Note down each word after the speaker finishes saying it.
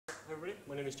Hi everybody,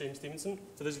 my name is James Stevenson.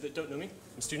 For those of you that don't know me,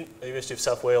 I'm a student at the University of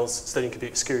South Wales studying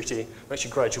computer security. I'm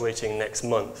actually graduating next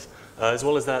month. As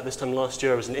well as that, this time last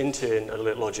year I was an intern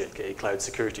at Logic, a cloud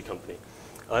security company.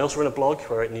 I also run a blog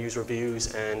where I write news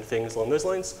reviews and things along those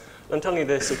lines. And I'm telling you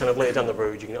this so kind of later down the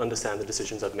road you can understand the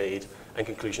decisions I've made and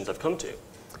conclusions I've come to.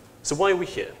 So why are we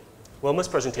here? Well,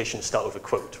 most presentations start with a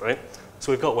quote, right?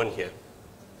 So we've got one here.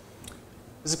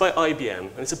 This is by IBM,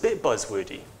 and it's a bit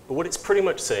buzzwordy, but what it's pretty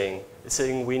much saying is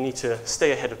saying we need to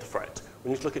stay ahead of the threat.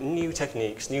 We need to look at new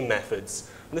techniques, new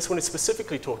methods, and this one is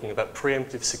specifically talking about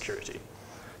preemptive security.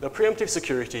 Now, preemptive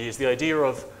security is the idea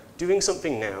of doing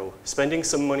something now, spending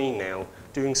some money now,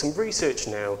 doing some research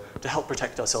now to help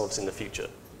protect ourselves in the future.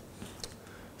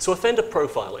 So offender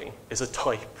profiling is a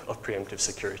type of preemptive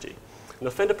security, and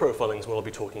offender profiling is what I'll be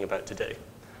talking about today.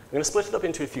 I'm going to split it up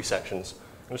into a few sections.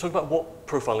 I'm going to talk about what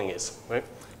profiling is, right?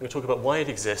 I'm going to talk about why it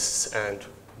exists and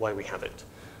why we have it.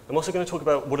 I'm also going to talk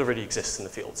about what already exists in the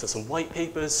field. So some white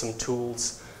papers, some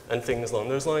tools, and things along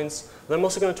those lines. And I'm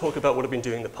also going to talk about what I've been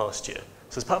doing the past year.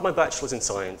 So as part of my bachelor's in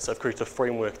science, I've created a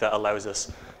framework that allows us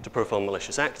to profile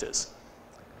malicious actors.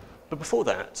 But before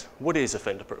that, what is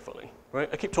offender profiling, right?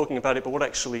 I keep talking about it, but what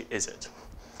actually is it?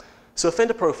 So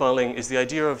offender profiling is the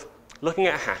idea of looking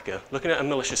at a hacker, looking at a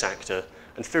malicious actor,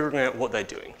 and figuring out what they're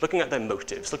doing, looking at their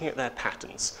motives, looking at their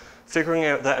patterns, figuring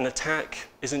out that an attack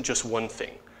isn't just one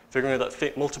thing, figuring out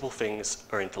that multiple things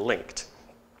are interlinked.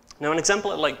 Now, an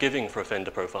example I like giving for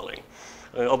offender profiling,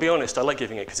 I'll be honest, I like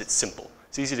giving it because it's simple,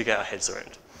 it's easy to get our heads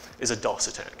around, is a DOS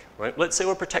attack, right? Let's say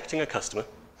we're protecting a customer,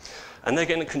 and they're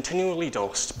getting continually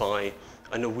DOSed by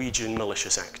a Norwegian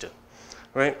malicious actor,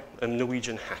 right? A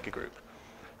Norwegian hacker group.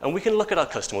 And we can look at our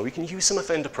customer, we can use some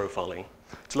offender profiling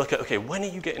to look at, okay, when are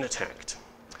you getting attacked?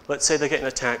 Let's say they're getting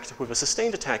attacked with a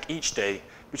sustained attack each day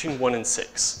between 1 and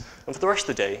 6. And for the rest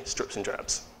of the day, it's drips and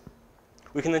drabs.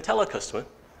 We can then tell our customer,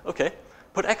 okay,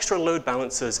 put extra load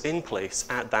balancers in place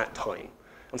at that time.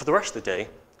 And for the rest of the day,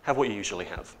 have what you usually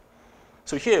have.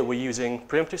 So here we're using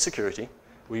preemptive security,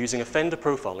 we're using offender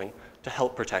profiling to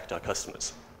help protect our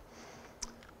customers.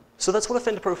 So that's what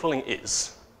offender profiling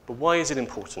is. But why is it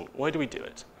important? Why do we do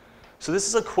it? So this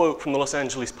is a quote from the Los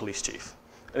Angeles police chief,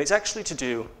 and it's actually to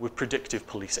do with predictive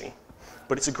policing,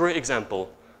 but it's a great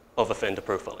example of offender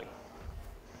profiling.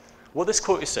 What this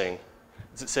quote is saying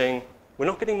is it's saying, we're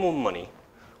not getting more money,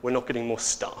 we're not getting more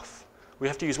staff. We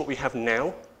have to use what we have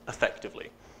now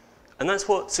effectively. And that's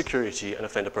what security and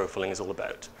offender profiling is all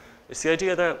about. It's the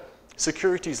idea that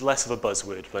security is less of a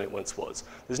buzzword than it once was.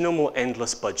 There's no more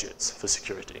endless budgets for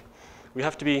security. We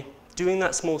have to be doing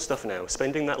that small stuff now,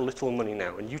 spending that little money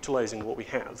now, and utilizing what we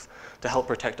have to help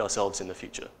protect ourselves in the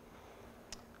future.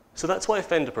 So that's why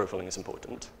offender profiling is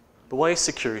important. But why is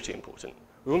security important?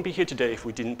 We wouldn't be here today if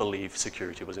we didn't believe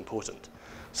security was important.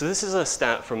 So this is a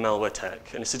stat from Malware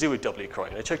Tech, and it's to do with WCRY.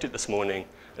 And I checked it this morning,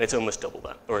 and it's almost double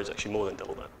that, or it's actually more than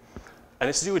double that. And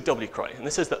it's to do with WCRY, and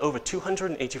this says that over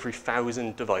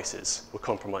 283,000 devices were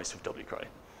compromised with WCRY.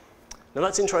 Now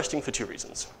that's interesting for two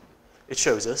reasons. It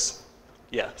shows us,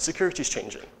 yeah, security is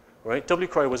changing, right?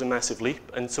 WCRY was a massive leap,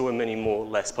 and so were many more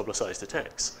less publicized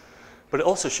attacks. But it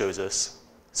also shows us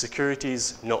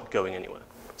security's not going anywhere.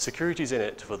 Security's in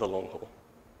it for the long haul.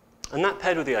 And that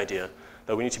paired with the idea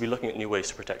that we need to be looking at new ways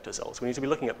to protect ourselves. We need to be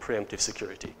looking at preemptive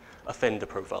security, offender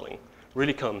profiling,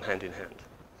 really come hand in hand.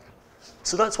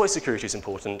 So that's why security is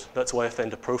important. That's why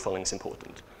offender profiling is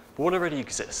important. But what already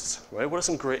exists, right? What are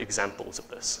some great examples of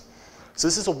this? So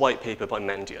this is a white paper by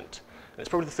Mandiant. And it's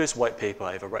probably the first white paper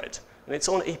I ever read. And it's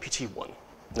on APT1.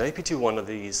 Now, APT1 are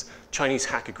these Chinese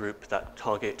hacker group that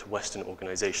target Western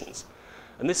organizations.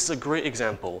 And this is a great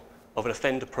example of an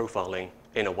offender profiling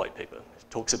in a white paper. It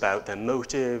talks about their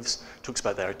motives, talks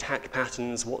about their attack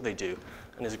patterns, what they do,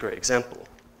 and is a great example.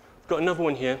 I've got another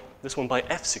one here, this one by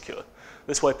F-Secure.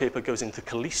 This white paper goes into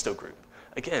Callisto Group.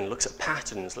 Again, looks at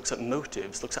patterns, looks at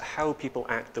motives, looks at how people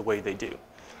act the way they do.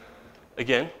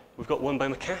 Again, we've got one by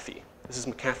McAfee. This is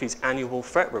McAfee's annual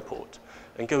threat report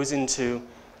and goes into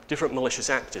different malicious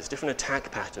actors, different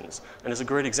attack patterns, and is a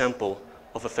great example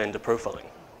of offender profiling.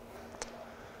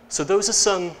 So those are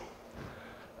some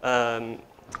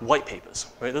white papers,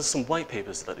 right? Those are some white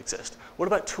papers that exist. What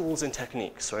about tools and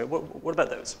techniques, right? What about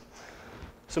those?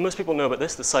 So most people know about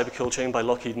this, the cyber kill chain by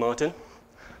Lockheed Martin.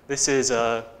 This is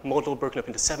a model broken up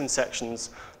into 7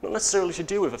 sections, not necessarily to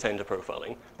do with offender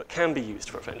profiling, but can be used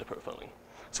for offender profiling.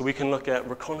 So we can look at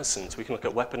reconnaissance, we can look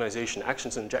at weaponization,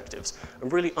 actions and objectives,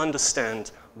 and really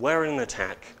understand where in an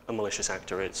attack a malicious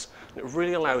actor is. And it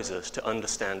really allows us to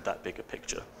understand that bigger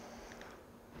picture.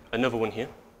 Another one here,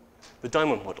 the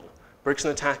diamond model, breaks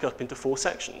an attack up into 4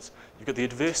 sections. You've got the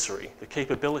adversary, the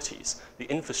capabilities, the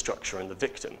infrastructure, and the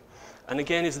victim. and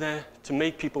again is there to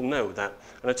make people know that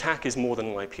an attack is more than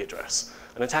an IP address.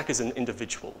 An attack is an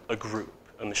individual, a group,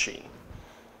 a machine,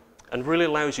 and really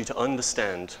allows you to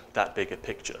understand that bigger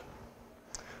picture.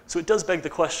 So it does beg the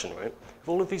question, right? If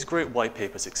all of these great white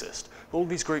papers exist, if all of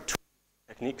these great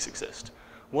techniques exist,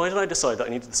 why did I decide that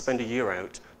I needed to spend a year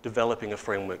out developing a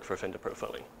framework for offender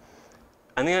profiling?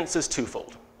 And the answer is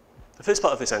twofold. The first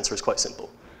part of this answer is quite simple.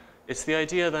 It's the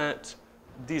idea that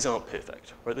these aren't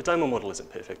perfect, right? The Diamond model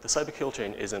isn't perfect. The cyber kill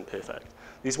chain isn't perfect.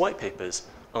 These white papers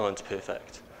aren't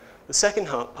perfect. The second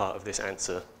part of this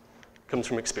answer comes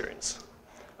from experience.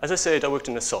 As I said, I worked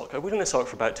in a SOC. I worked in a SOC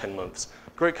for about 10 months.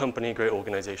 Great company, great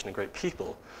organization, and great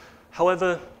people.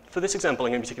 However, for this example,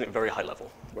 I'm going to be taking it very high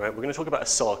level, right? We're going to talk about a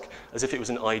SOC as if it was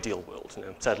an ideal world. You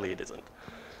know, sadly, it isn't.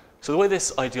 So the way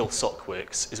this ideal SOC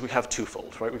works is we have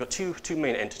twofold, right? We've got two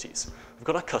main entities. We've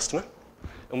got our customer,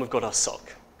 and we've got our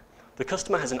SOC. The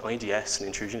customer has an IDS, an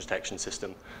intrusion detection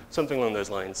system, something along those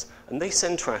lines, and they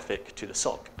send traffic to the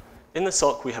SOC. In the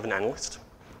SOC, we have an analyst.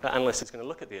 That analyst is going to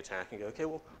look at the attack and go, okay,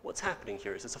 well, what's happening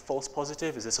here? Is this a false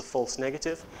positive? Is this a false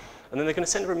negative? And then they're going to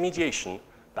send remediation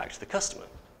back to the customer.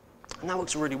 And that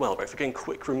works really well, right, for getting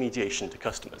quick remediation to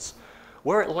customers.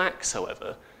 Where it lacks,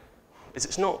 however, is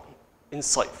it's not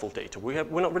insightful data. We're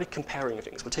not really comparing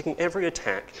things. We're taking every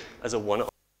attack as a one-off.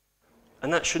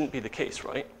 And that shouldn't be the case,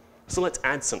 right? So let's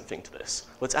add something to this.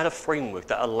 Let's add a framework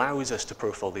that allows us to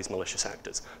profile these malicious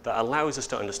actors, that allows us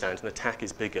to understand an attack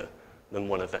is bigger than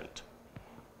one event.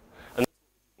 And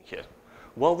here,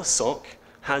 while the SOC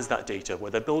has that data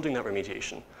where they're building that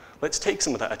remediation, let's take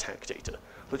some of that attack data,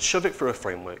 let's shove it through a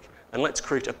framework, and let's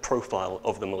create a profile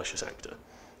of the malicious actor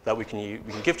that we can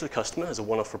give to the customer as a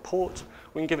one-off report.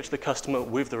 We can give it to the customer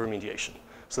with the remediation.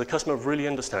 So the customer really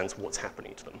understands what's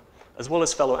happening to them, as well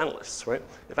as fellow analysts, right?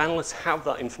 If analysts have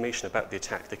that information about the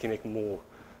attack, they can make more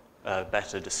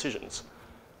better decisions.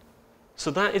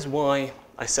 So that is why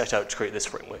I set out to create this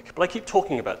framework. But I keep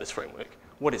talking about this framework.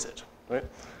 What is it, right?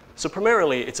 So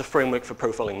primarily, it's a framework for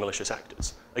profiling malicious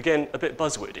actors. Again, a bit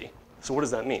buzzwordy. So what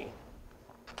does that mean?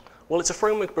 Well, it's a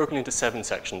framework broken into 7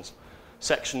 sections.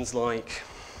 Sections like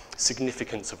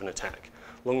significance of an attack,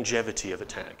 longevity of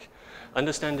attack,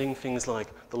 understanding things like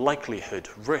the likelihood,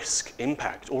 risk,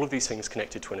 impact, all of these things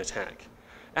connected to an attack.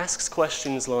 Asks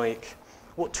questions like,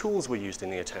 what tools were used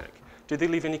in the attack? Did they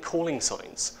leave any calling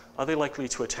signs? Are they likely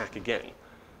to attack again?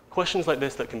 Questions like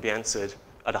this that can be answered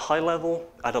at a high level,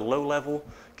 at a low level,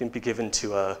 can be given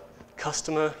to a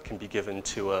customer, can be given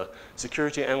to a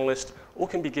security analyst, or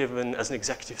can be given as an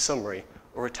executive summary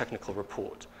or a technical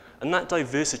report. And that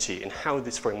diversity in how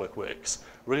this framework works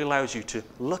really allows you to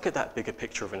look at that bigger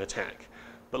picture of an attack,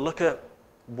 but look at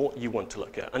what you want to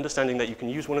look at, understanding that you can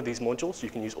use one of these modules, you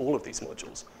can use all of these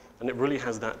modules, and it really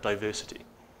has that diversity.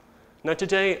 Now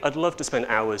today, I'd love to spend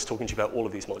hours talking to you about all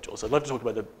of these modules. I'd love to talk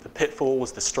about the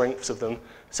pitfalls, the strengths of them.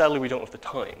 Sadly, we don't have the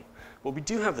time. What we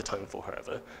do have the time for,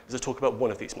 however, is to talk about one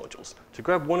of these modules, to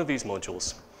grab one of these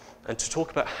modules and to talk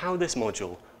about how this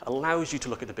module allows you to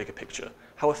look at the bigger picture,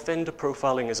 how offender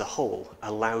profiling as a whole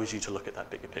allows you to look at that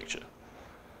bigger picture.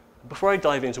 Before I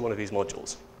dive into one of these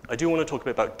modules, I do want to talk a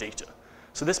bit about data.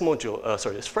 So this module,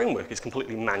 this framework is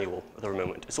completely manual at the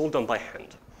moment. It's all done by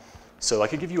hand. So I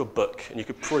could give you a book and you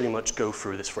could pretty much go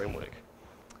through this framework.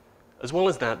 As well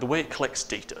as that, the way it collects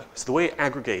data, so the way it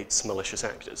aggregates malicious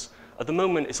actors, at the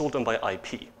moment it's all done by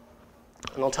IP.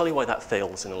 And I'll tell you why that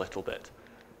fails in a little bit.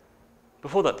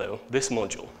 Before that though, this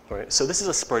module, right? So this is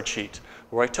a spreadsheet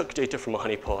where I took data from a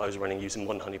honeypot I was running using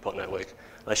one honeypot network,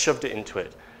 and I shoved it into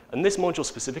it. And this module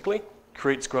specifically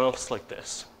creates graphs like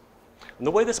this. And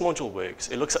the way this module works,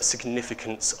 it looks at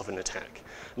significance of an attack.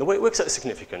 And the way it works at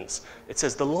significance, it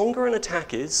says the longer an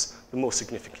attack is, the more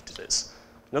significant it is.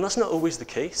 Now that's not always the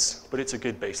case, but it's a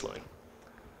good baseline.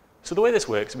 So the way this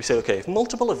works, we say, okay, if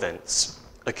multiple events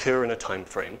occur in a time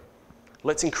frame,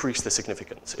 let's increase the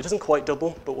significance. It doesn't quite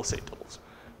double, but we'll say it doubles.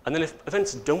 And then if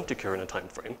events don't occur in a time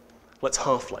frame, let's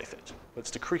half-life it.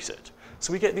 Let's decrease it.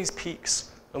 So we get these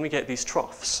peaks and we get these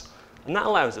troughs. And that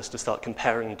allows us to start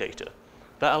comparing data.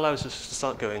 That allows us to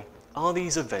start going, are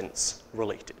these events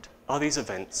related? Are these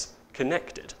events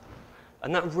connected?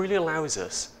 And that really allows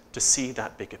us to see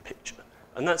that bigger picture.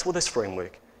 And that's what this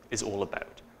framework is all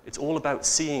about. It's all about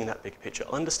seeing that bigger picture,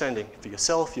 understanding for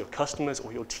yourself, your customers,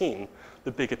 or your team,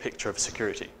 the bigger picture of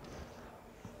security.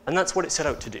 And that's what it set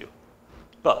out to do.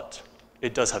 But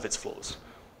it does have its flaws.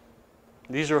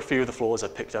 These are a few of the flaws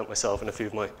I've picked out myself and a few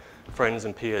of my friends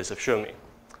and peers have shown me.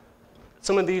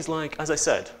 Some of these, like, as I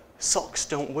said, SOCs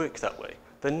don't work that way.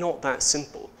 They're not that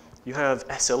simple. You have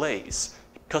SLAs,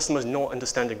 customers not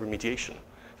understanding remediation.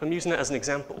 If I'm using that as an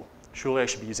example, surely I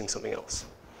should be using something else.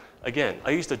 Again,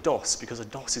 I used a DOS because a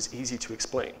DOS is easy to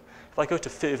explain. If I go to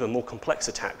further, more complex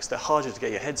attacks, they're harder to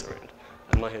get your heads around,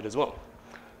 and my head as well.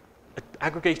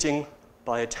 Aggregating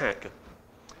by attack.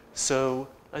 So,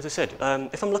 as I said,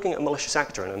 if I'm looking at a malicious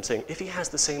actor and I'm saying, if he has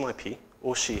the same IP,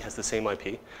 or she has the same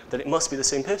IP, then it must be the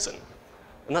same person.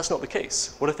 And that's not the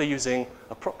case. What if they're using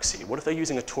a proxy? What if they're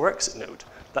using a Tor exit node?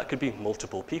 That could be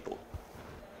multiple people.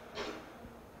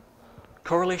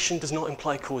 Correlation does not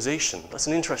imply causation. That's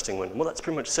an interesting one. And what that's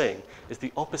pretty much saying is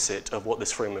the opposite of what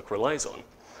this framework relies on.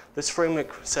 This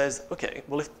framework says, okay,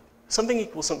 well, if something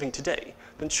equals something today,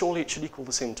 then surely it should equal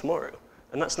the same tomorrow.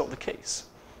 And that's not the case.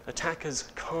 Attackers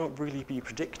can't really be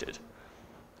predicted.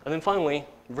 And then finally,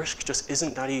 risk just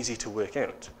isn't that easy to work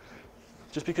out.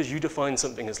 Just because you define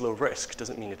something as low risk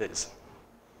doesn't mean it is.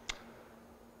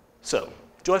 So,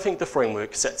 do I think the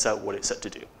framework sets out what it's set to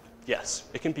do? Yes,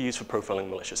 it can be used for profiling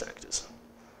malicious actors.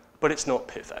 But it's not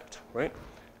perfect, right?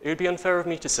 It would be unfair of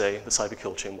me to say the cyber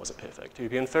kill chain wasn't perfect. It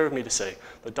would be unfair of me to say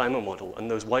the Diamond model and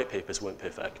those white papers weren't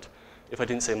perfect if I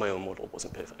didn't say my own model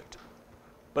wasn't perfect.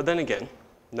 But then again,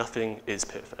 nothing is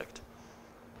perfect.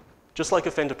 Just like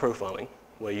offender profiling,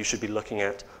 where you should be looking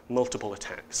at multiple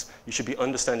attacks, you should be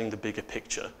understanding the bigger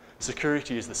picture.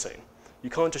 Security is the same.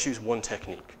 You can't just use one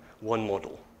technique, one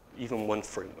model, even one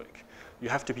framework. You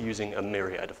have to be using a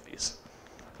myriad of these.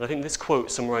 And I think this quote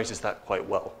summarizes that quite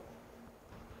well.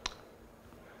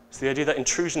 It's the idea that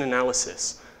intrusion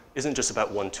analysis isn't just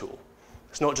about one tool.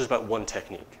 It's not just about one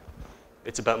technique.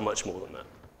 It's about much more than that.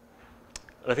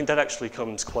 And I think that actually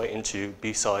comes quite into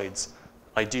B-Side's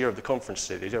idea of the conference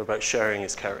today, the idea about sharing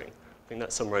is caring. I think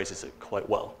that summarizes it quite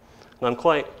well. And I'm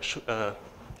quite a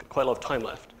lot of time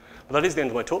left. But that is the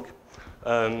end of my talk.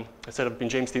 I said I've been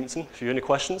James Stevenson. If you have any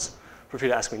questions, feel free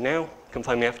to ask me now. Come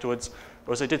find me afterwards.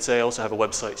 Or as I did say, I also have a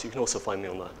website, so you can also find me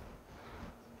on that.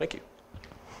 Thank you.